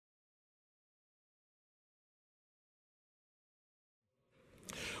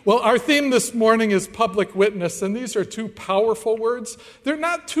Well, our theme this morning is public witness, and these are two powerful words. They're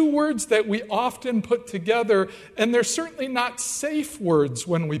not two words that we often put together, and they're certainly not safe words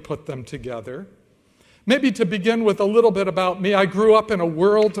when we put them together. Maybe to begin with a little bit about me, I grew up in a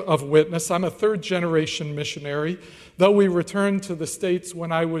world of witness. I'm a third-generation missionary. Though we returned to the States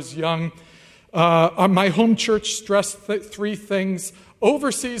when I was young, my home church stressed three things: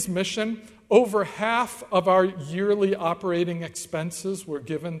 overseas mission. Over half of our yearly operating expenses were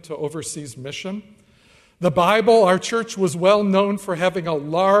given to overseas mission. The Bible, our church was well known for having a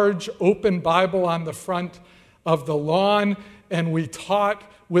large open Bible on the front of the lawn, and we taught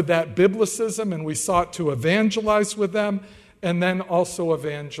with that biblicism, and we sought to evangelize with them, and then also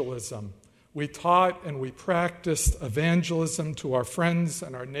evangelism. We taught and we practiced evangelism to our friends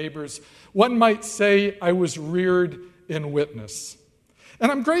and our neighbors. One might say I was reared in witness.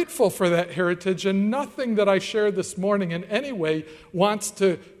 And I'm grateful for that heritage, and nothing that I share this morning in any way wants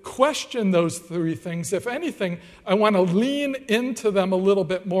to question those three things. If anything, I want to lean into them a little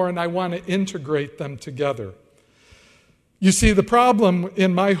bit more, and I want to integrate them together. You see, the problem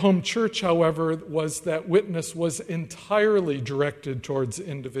in my home church, however, was that witness was entirely directed towards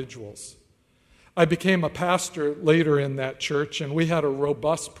individuals. I became a pastor later in that church, and we had a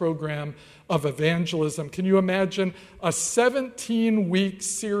robust program of evangelism. Can you imagine a 17-week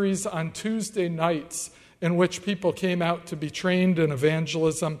series on Tuesday nights in which people came out to be trained in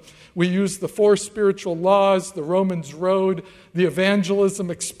evangelism? We used the 4 spiritual laws, the Romans Road, the evangelism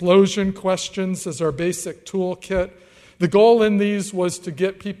explosion questions as our basic toolkit. The goal in these was to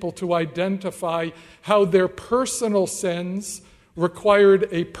get people to identify how their personal sins required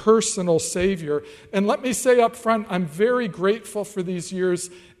a personal Savior. And let me say up front, I'm very grateful for these years,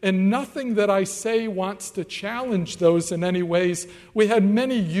 and nothing that I say wants to challenge those in any ways. We had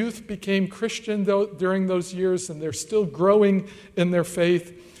many youth became Christian during those years, and they're still growing in their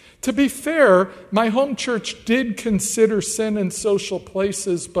faith. To be fair, my home church did consider sin in social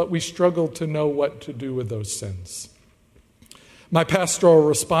places, but we struggled to know what to do with those sins. My pastoral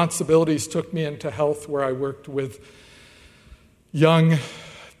responsibilities took me into health, where I worked with young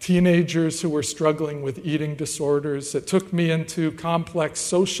teenagers who were struggling with eating disorders. It took me into complex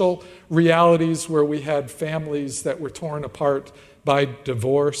social realities where we had families that were torn apart by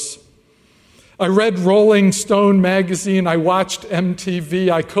divorce. I read Rolling Stone magazine. I watched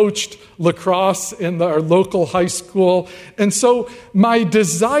MTV. I coached lacrosse in our local high school. And so my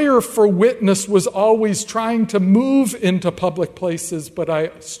desire for witness was always trying to move into public places, but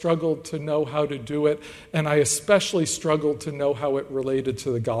I struggled to know how to do it. And I especially struggled to know how it related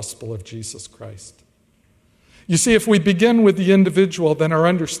to the gospel of Jesus Christ. You see, if we begin with the individual, then our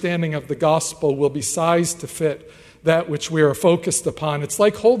understanding of the gospel will be sized to fit that which we are focused upon. It's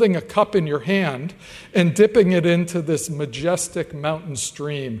like holding a cup in your hand and dipping it into this majestic mountain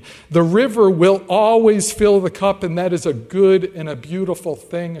stream. The river will always fill the cup, and that is a good and a beautiful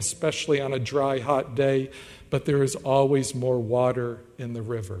thing, especially on a dry, hot day. But there is always more water in the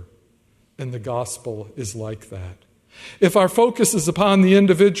river, and the gospel is like that. If our focus is upon the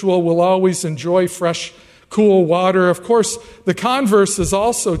individual, we'll always enjoy fresh, cool water. Of course, the converse is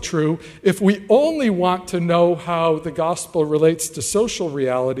also true. If we only want to know how the gospel relates to social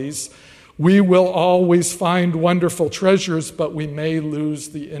realities, we will always find wonderful treasures, but we may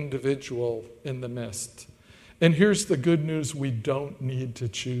lose the individual in the midst. And here's the good news: we don't need to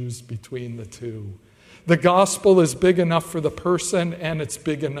choose between the two. The gospel is big enough for the person, and it's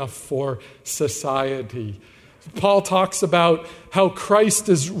big enough for society. Paul talks about how Christ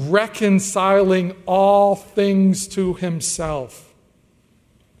is reconciling all things to himself.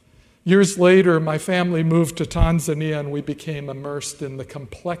 Years later, my family moved to Tanzania, and we became immersed in the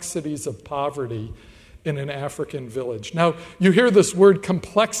complexities of poverty in an African village. Now, you hear this word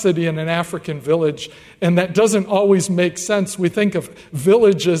complexity in an African village, and that doesn't always make sense. We think of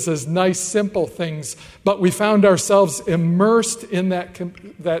villages as nice, simple things, but we found ourselves immersed in that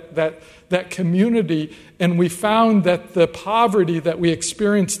community, and we found that the poverty that we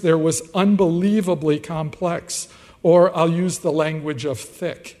experienced there was unbelievably complex, or I'll use the language of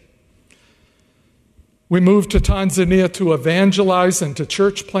thick. We moved to Tanzania to evangelize and to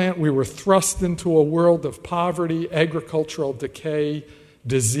church plant. We were thrust into a world of poverty, agricultural decay,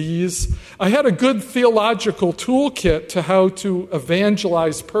 disease. I had a good theological toolkit to how to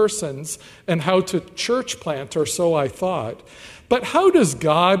evangelize persons and how to church plant, or so I thought. But how does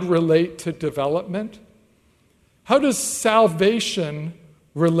God relate to development? How does salvation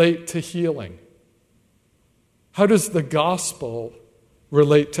relate to healing? How does the gospel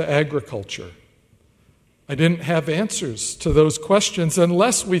relate to agriculture? I didn't have answers to those questions.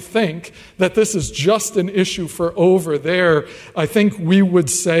 Unless we think that this is just an issue for over there, I think we would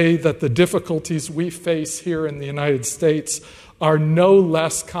say that the difficulties we face here in the United States are no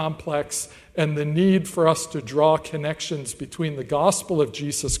less complex, and the need for us to draw connections between the gospel of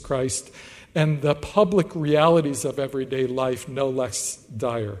Jesus Christ and the public realities of everyday life no less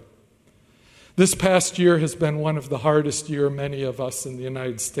dire. This past year has been one of the hardest years many of us in the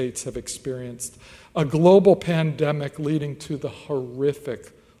United States have experienced. A global pandemic leading to the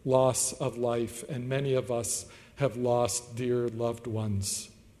horrific loss of life, and many of us have lost dear loved ones.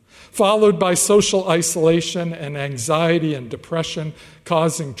 Followed by social isolation and anxiety and depression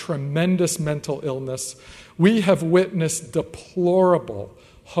causing tremendous mental illness, we have witnessed deplorable,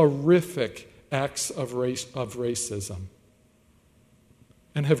 horrific acts of racism,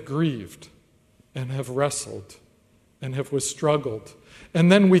 and have grieved and have wrestled and have struggled. And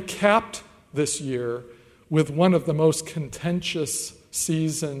then we capped this year with one of the most contentious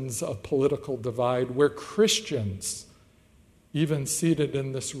seasons of political divide, where Christians, even seated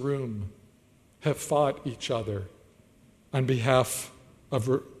in this room, have fought each other on behalf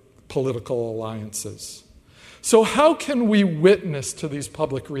of political alliances. So how can we witness to these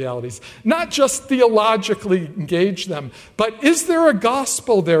public realities? Not just theologically engage them, but is there a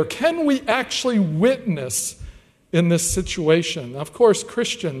gospel there? Can we actually witness in this situation? Of course,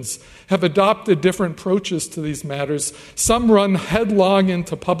 Christians have adopted different approaches to these matters. Some run headlong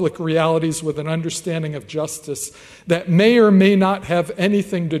into public realities with an understanding of justice that may or may not have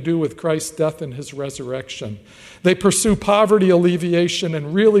anything to do with Christ's death and his resurrection. They pursue poverty alleviation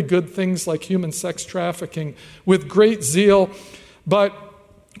and really good things like human sex trafficking with great zeal, but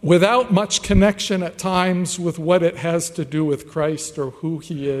without much connection at times with what it has to do with Christ or who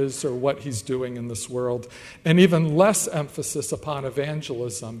he is or what he's doing in this world, and even less emphasis upon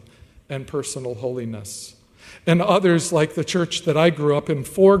evangelism and personal holiness. And others, like the church that I grew up in,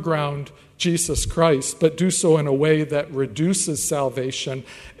 foreground Jesus Christ, but do so in a way that reduces salvation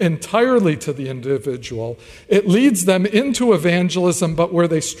entirely to the individual. It leads them into evangelism, but where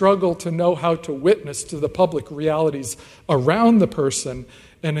they struggle to know how to witness to the public realities around the person.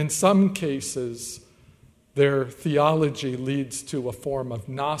 And in some cases, their theology leads to a form of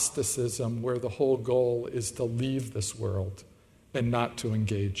Gnosticism where the whole goal is to leave this world and not to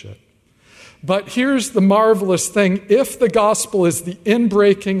engage it. But here's the marvelous thing. If the gospel is the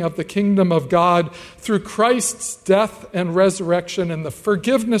inbreaking of the kingdom of God through Christ's death and resurrection and the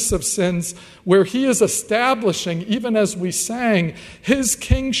forgiveness of sins, where he is establishing, even as we sang, his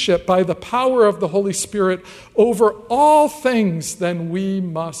kingship by the power of the Holy Spirit over all things, then we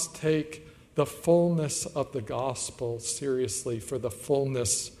must take the fullness of the gospel seriously for the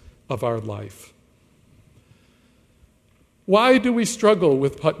fullness of our life. Why do we struggle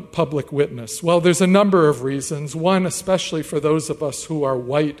with public witness? Well, there's a number of reasons. One, especially for those of us who are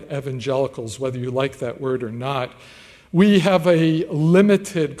white evangelicals, whether you like that word or not, we have a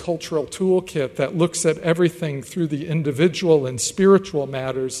limited cultural toolkit that looks at everything through the individual and spiritual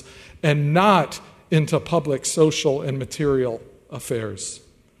matters and not into public, social, and material affairs.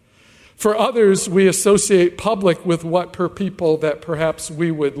 For others, we associate public with what people that perhaps we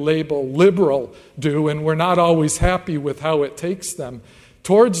would label liberal do, and we're not always happy with how it takes them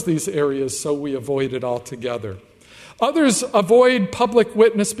towards these areas, so we avoid it altogether. Others avoid public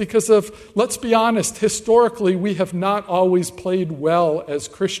witness because of, let's be honest, historically we have not always played well as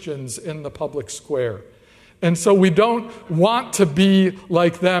Christians in the public square. And so we don't want to be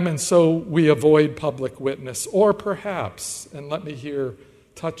like them, and so we avoid public witness. Or perhaps, and let me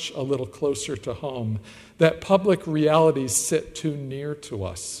touch a little closer to home, that public realities sit too near to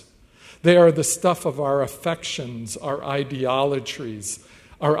us. They are the stuff of our affections, our idolatries,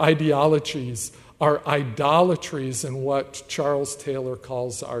 and what Charles Taylor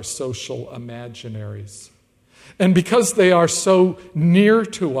calls our social imaginaries. And because they are so near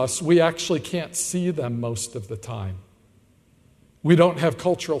to us, we actually can't see them most of the time. We don't have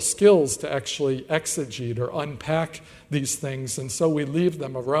cultural skills to actually exegete or unpack these things, and so we leave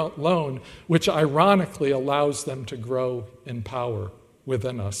them alone, which ironically allows them to grow in power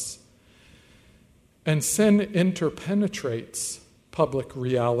within us. And sin interpenetrates public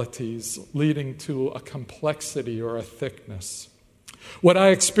realities, leading to a complexity or a thickness. What I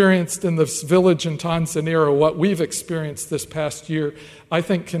experienced in this village in Tanzania, or what we've experienced this past year, I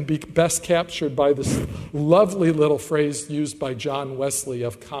think can be best captured by this lovely little phrase used by John Wesley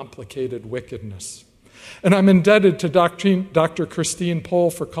of complicated wickedness. And I'm indebted to Dr. Christine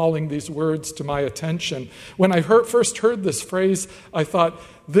Pohl for calling these words to my attention. When I first heard this phrase, I thought,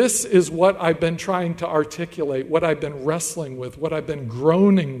 this is what I've been trying to articulate, what I've been wrestling with, what I've been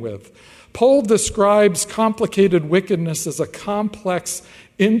groaning with. Paul describes complicated wickedness as a complex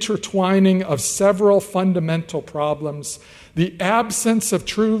intertwining of several fundamental problems: the absence of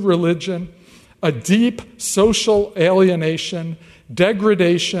true religion, a deep social alienation,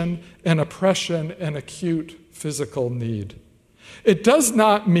 degradation and oppression, and acute physical need. It does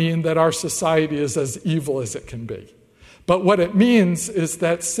not mean that our society is as evil as it can be. But what it means is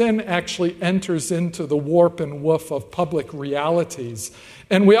that sin actually enters into the warp and woof of public realities.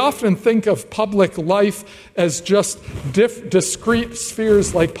 And we often think of public life as just discrete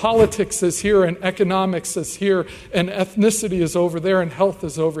spheres, like politics is here and economics is here and ethnicity is over there and health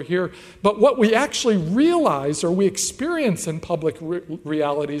is over here. But what we actually realize or we experience in public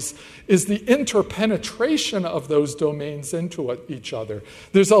realities is the interpenetration of those domains into each other.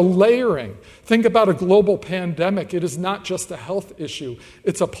 There's a layering. Think about a global pandemic. It is not just a health issue.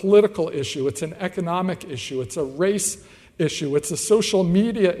 It's a political issue. It's an economic issue. It's a race issue. It's a social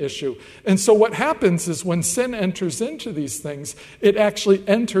media issue. And so what happens is when sin enters into these things, it actually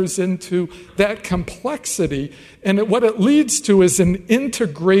enters into that complexity. And what it leads to is an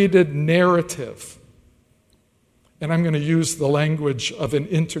integrated narrative. And I'm going to use the language of an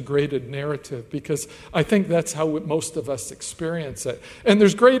integrated narrative because I think that's how most of us experience it. And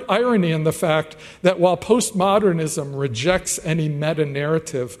there's great irony in the fact that while postmodernism rejects any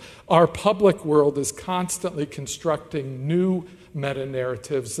meta-narrative, our public world is constantly constructing new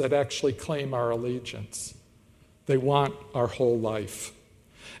meta-narratives that actually claim our allegiance. They want our whole life.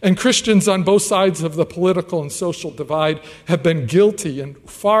 And Christians on both sides of the political and social divide have been guilty and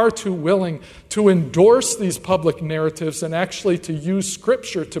far too willing to endorse these public narratives and actually to use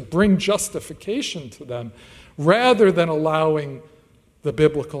Scripture to bring justification to them rather than allowing the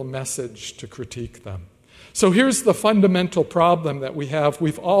biblical message to critique them. So here's the fundamental problem that we have.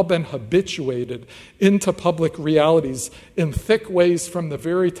 We've all been habituated into public realities in thick ways from the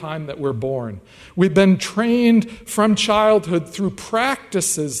very time that we're born. We've been trained from childhood through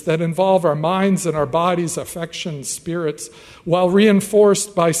practices that involve our minds and our bodies, affections, spirits, while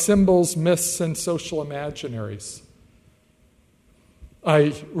reinforced by symbols, myths, and social imaginaries.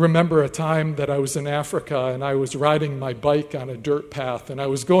 I remember a time that I was in Africa and I was riding my bike on a dirt path and I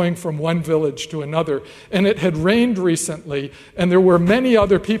was going from one village to another, and it had rained recently and there were many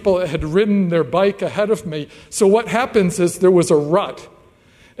other people that had ridden their bike ahead of me. So what happens is there was a rut,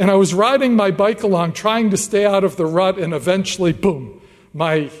 and I was riding my bike along trying to stay out of the rut, and eventually, boom,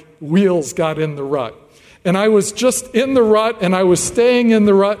 my wheels got in the rut. And I was just in the rut, and I was staying in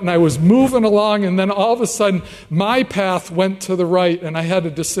the rut, and I was moving along, and then all of a sudden, my path went to the right, and I had a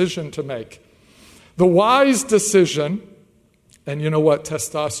decision to make. The wise decision, and you know what?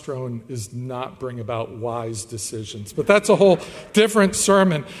 Testosterone does not bring about wise decisions. But that's a whole different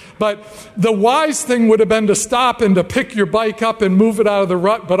sermon. But the wise thing would have been to stop and to pick your bike up and move it out of the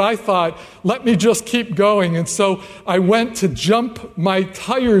rut. But I thought, let me just keep going. And so I went to jump my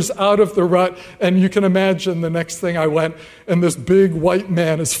tires out of the rut. And you can imagine the next thing I went, and this big white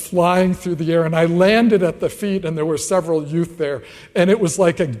man is flying through the air. And I landed at the feet, and there were several youth there. And it was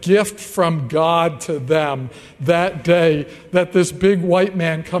like a gift from God to them that day that this big white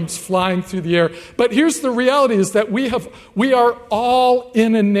man comes flying through the air. But here's the reality, is that we are all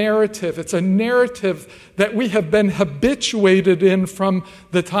in a narrative. It's a narrative that we have been habituated in from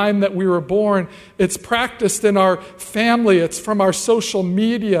the time that we were born. It's practiced in our family. It's from our social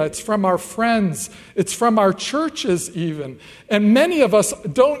media. It's from our friends. It's from our churches even. And many of us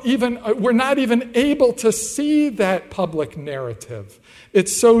we're not even able to see that public narrative.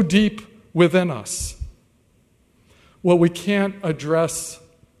 It's so deep within us. Well, we can't address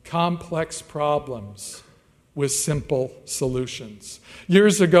complex problems with simple solutions.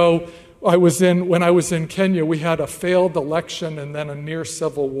 Years ago, when I was in Kenya, we had a failed election and then a near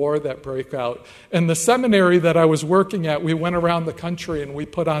civil war that broke out. And the seminary that I was working at, we went around the country and we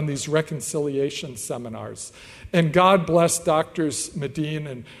put on these reconciliation seminars. And God bless Drs. Medine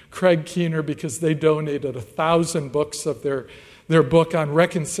and Craig Keener, because they donated 1,000 books of their book on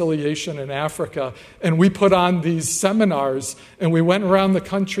reconciliation in Africa. And we put on these seminars and we went around the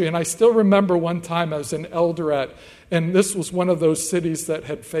country. And I still remember one time I was in Eldoret, and this was one of those cities that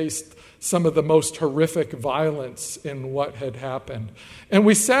had faced some of the most horrific violence in what had happened. And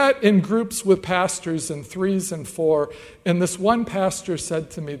we sat in groups with pastors in 3s and 4, and this one pastor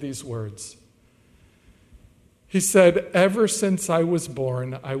said to me these words. He said, "Ever since I was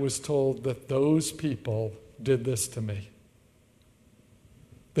born, I was told that those people did this to me.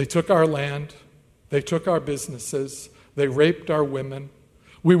 They took our land, they took our businesses, they raped our women.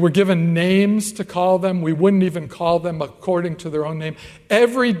 We were given names to call them. We wouldn't even call them according to their own name.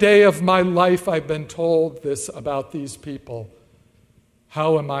 Every day of my life I've been told this about these people.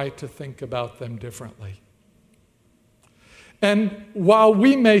 How am I to think about them differently? And while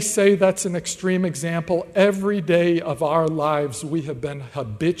we may say that's an extreme example, every day of our lives we have been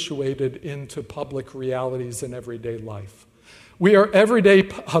habituated into public realities in everyday life. We are every day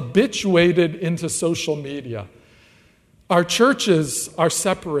habituated into social media. Our churches are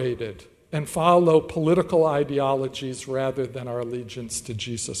separated and follow political ideologies rather than our allegiance to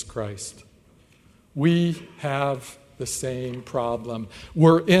Jesus Christ. We have the same problem.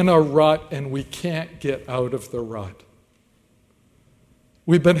 We're in a rut and we can't get out of the rut.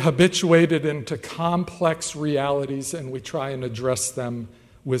 We've been habituated into complex realities and we try and address them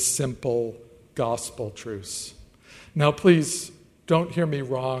with simple gospel truths. Now, please don't hear me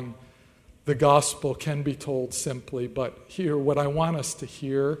wrong. The gospel can be told simply, but here, what I want us to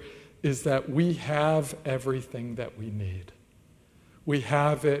hear is that we have everything that we need. We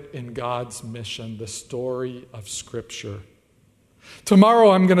have it in God's mission, the story of Scripture.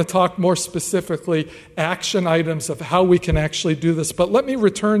 Tomorrow I'm going to talk more specifically action items of how we can actually do this, but let me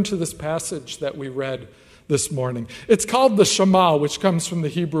return to this passage that we read this morning. It's called the Shema, which comes from the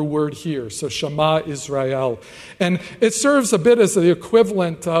Hebrew word here, so Shema Israel. And it serves a bit as the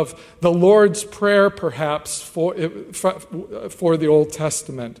equivalent of the Lord's Prayer, perhaps, for the Old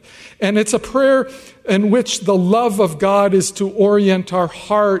Testament. And it's a prayer in which the love of God is to orient our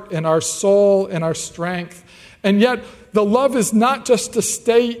heart and our soul and our strength. And yet, the love is not just to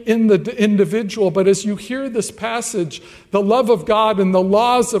stay in the individual, but as you hear this passage, the love of God and the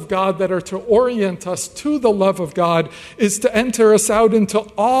laws of God that are to orient us to the love of God is to enter us out into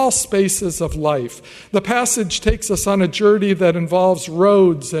all spaces of life. The passage takes us on a journey that involves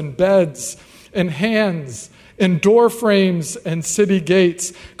roads and beds and hands and door frames and city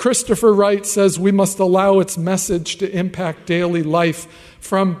gates. Christopher Wright says we must allow its message to impact daily life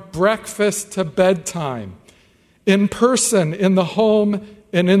from breakfast to bedtime, in person, in the home,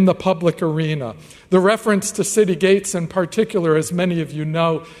 and in the public arena. The reference to city gates in particular, as many of you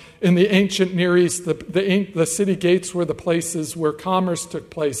know, in the ancient Near East, the city gates were the places where commerce took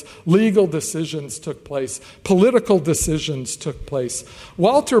place, legal decisions took place, political decisions took place.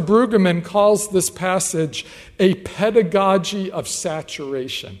 Walter Brueggemann calls this passage a pedagogy of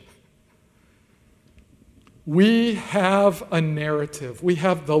saturation. We have a narrative. We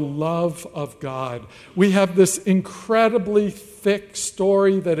have the love of God. We have this incredibly thick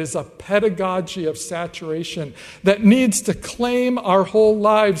story that is a pedagogy of saturation that needs to claim our whole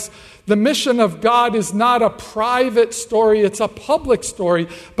lives. The mission of God is not a private story, it's a public story,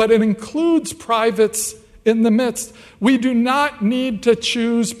 but it includes privates in the midst. We do not need to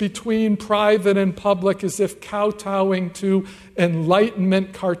choose between private and public as if kowtowing to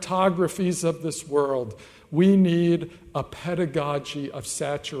Enlightenment cartographies of this world. We need a pedagogy of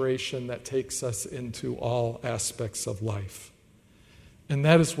saturation that takes us into all aspects of life. And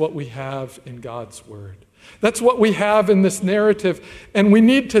that is what we have in God's Word. That's what we have in this narrative. And we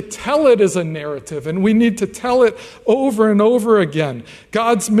need to tell it as a narrative, and we need to tell it over and over again.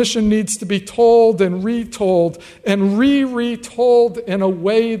 God's mission needs to be told and retold and retold in a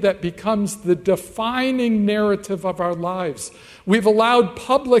way that becomes the defining narrative of our lives. We've allowed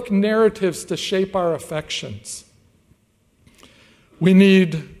public narratives to shape our affections. We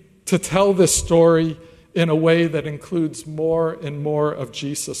need to tell this story in a way that includes more and more of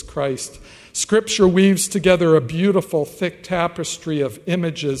Jesus Christ. Scripture weaves together a beautiful, thick tapestry of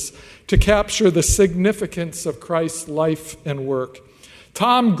images to capture the significance of Christ's life and work.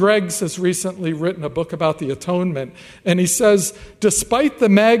 Tom Greggs has recently written a book about the atonement, and he says, despite the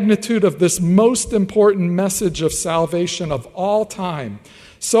magnitude of this most important message of salvation of all time,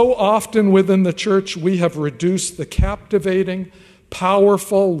 so often within the church we have reduced the captivating,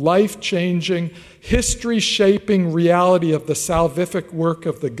 powerful, life-changing, history-shaping reality of the salvific work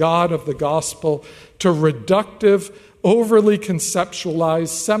of the God of the gospel to reductive, overly conceptualized,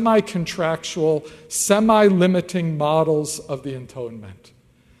 semi-contractual, semi-limiting models of the atonement.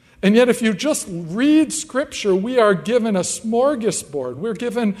 And yet if you just read Scripture, we are given a smorgasbord. We're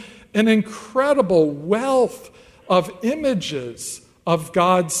given an incredible wealth of images of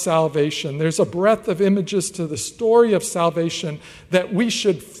God's salvation. There's a breadth of images to the story of salvation that we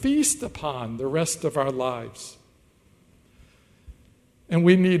should feast upon the rest of our lives. And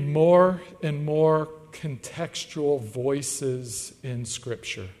we need more and more contextual voices in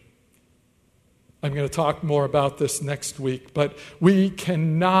Scripture. I'm going to talk more about this next week, but we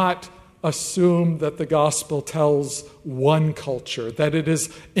cannot assume that the gospel tells one culture, that it is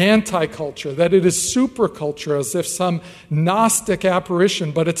anti-culture, that it is superculture, as if some Gnostic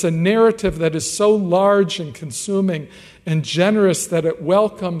apparition, but it's a narrative that is so large and consuming and generous that it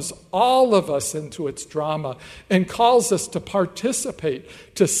welcomes all of us into its drama and calls us to participate,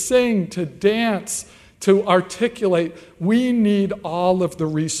 to sing, to dance, to articulate. We need all of the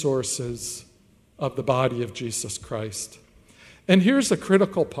resources of the body of Jesus Christ. And here's a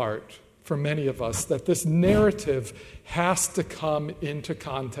critical part for many of us, that this narrative has to come into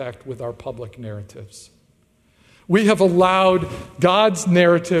contact with our public narratives. We have allowed God's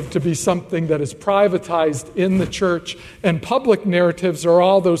narrative to be something that is privatized in the church, and public narratives are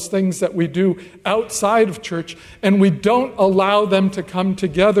all those things that we do outside of church, and we don't allow them to come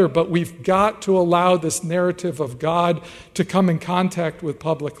together, but we've got to allow this narrative of God to come in contact with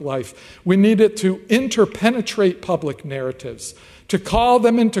public life. We need it to interpenetrate public narratives, to call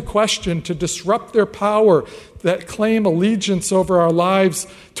them into question, to disrupt their power that claim allegiance over our lives,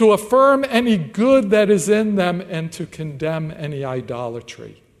 to affirm any good that is in them, and to condemn any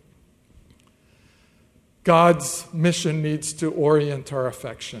idolatry. God's mission needs to orient our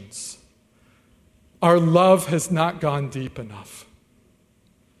affections. Our love has not gone deep enough.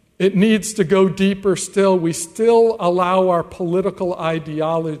 It needs to go deeper still. We still allow our political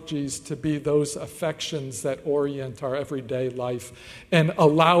ideologies to be those affections that orient our everyday life and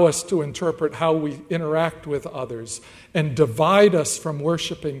allow us to interpret how we interact with others and divide us from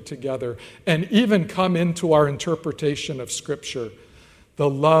worshiping together and even come into our interpretation of Scripture.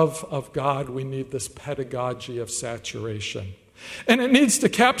 The love of God, we need this pedagogy of saturation. And it needs to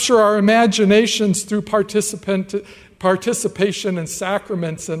capture our imaginations through participation in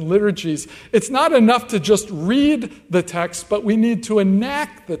sacraments and liturgies. It's not enough to just read the text, but we need to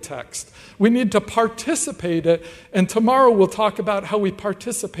enact the text. We need to participate it. And tomorrow we'll talk about how we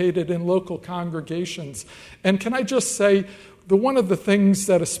participated in local congregations. And can I just say, one of the things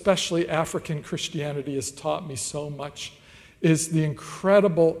that especially African Christianity has taught me so much is the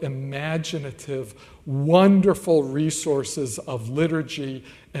incredible, imaginative, wonderful resources of liturgy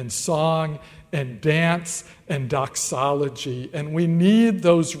and song and dance and doxology. And we need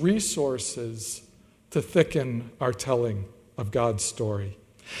those resources to thicken our telling of God's story.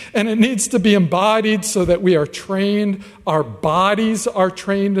 And it needs to be embodied so that we are trained, our bodies are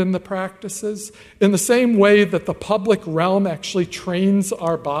trained in the practices. In the same way that the public realm actually trains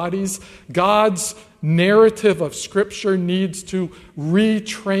our bodies, God's narrative of Scripture needs to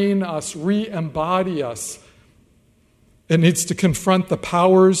retrain us, re-embody us. It needs to confront the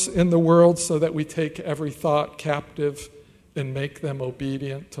powers in the world so that we take every thought captive and make them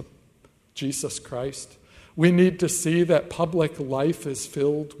obedient to Jesus Christ. We need to see that public life is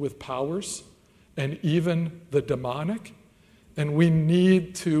filled with powers and even the demonic. And we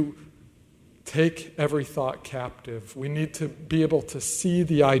need to take every thought captive. We need to be able to see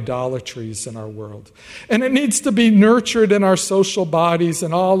the idolatries in our world. And it needs to be nurtured in our social bodies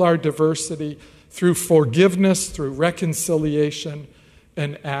and all our diversity through forgiveness, through reconciliation,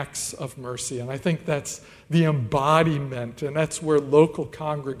 and acts of mercy. And I think that's the embodiment, and that's where local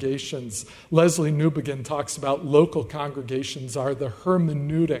congregations, Leslie Newbegin talks about local congregations are the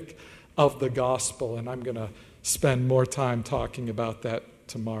hermeneutic of the gospel, and I'm going to spend more time talking about that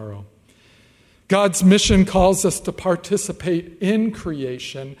tomorrow. God's mission calls us to participate in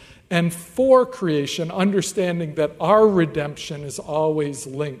creation and for creation, understanding that our redemption is always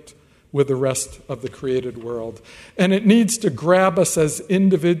linked with the rest of the created world. And it needs to grab us as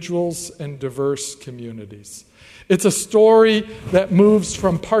individuals and diverse communities. It's a story that moves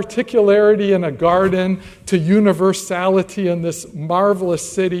from particularity in a garden to universality in this marvelous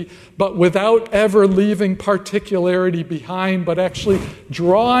city, but without ever leaving particularity behind, but actually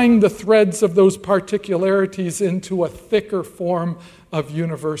drawing the threads of those particularities into a thicker form of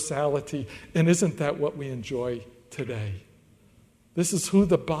universality. And isn't that what we enjoy today? This is who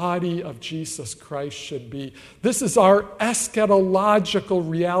the body of Jesus Christ should be. This is our eschatological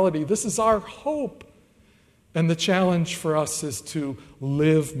reality. This is our hope. And the challenge for us is to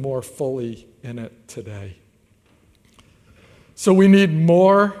live more fully in it today. So we need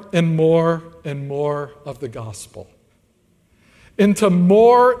more and more and more of the gospel. Into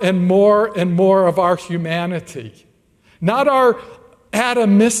more and more and more of our humanity. Not our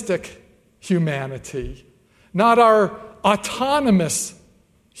atomistic humanity, not our autonomous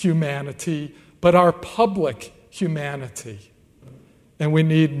humanity, but our public humanity. And we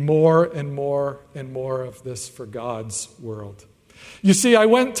need more and more and more of this for God's world. You see, I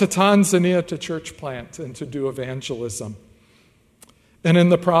went to Tanzania to church plant and to do evangelism. And in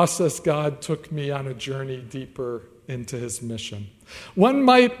the process, God took me on a journey deeper into his mission. One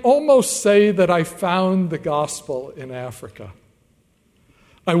might almost say that I found the gospel in Africa.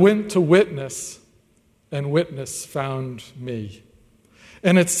 I went to witness, and witness found me.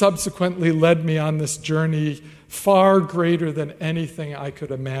 And it subsequently led me on this journey far greater than anything I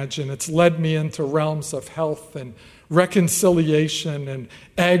could imagine. It's led me into realms of health and reconciliation and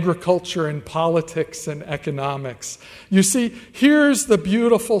agriculture and politics and economics. You see, here's the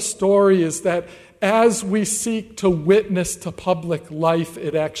beautiful story, is that as we seek to witness to public life,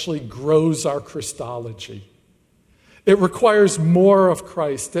 it actually grows our Christology. It requires more of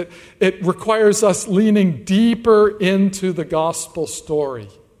Christ. It requires us leaning deeper into the gospel story.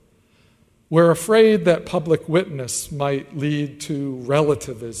 We're afraid that public witness might lead to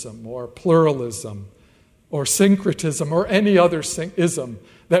relativism or pluralism or syncretism or any other ism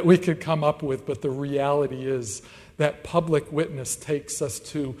that we could come up with, but the reality is that public witness takes us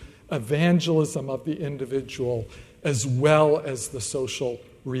to evangelism of the individual as well as the social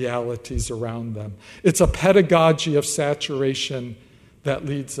realities around them. It's a pedagogy of saturation that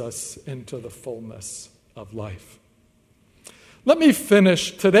leads us into the fullness of life. Let me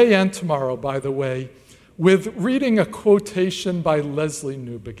finish today and tomorrow, by the way, with reading a quotation by Lesslie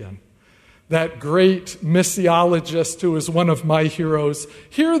Newbigin, that great missiologist who is one of my heroes.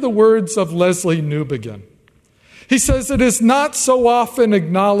 Hear the words of Lesslie Newbigin. He says, "It is not so often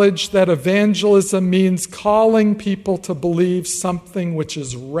acknowledged that evangelism means calling people to believe something which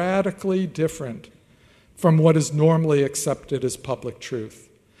is radically different from what is normally accepted as public truth,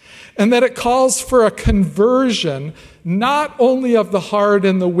 and that it calls for a conversion not only of the heart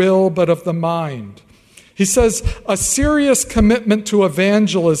and the will, but of the mind." He says, "A serious commitment to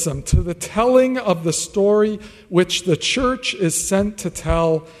evangelism, to the telling of the story which the church is sent to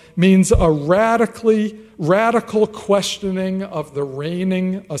tell, means a radical questioning of the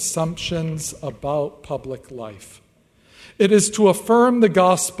reigning assumptions about public life. It is to affirm the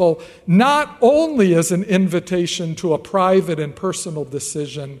gospel not only as an invitation to a private and personal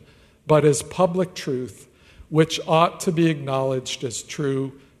decision, but as public truth, which ought to be acknowledged as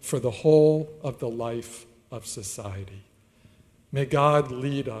true for the whole of the life of society." May God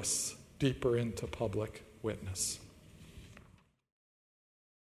lead us deeper into public witness.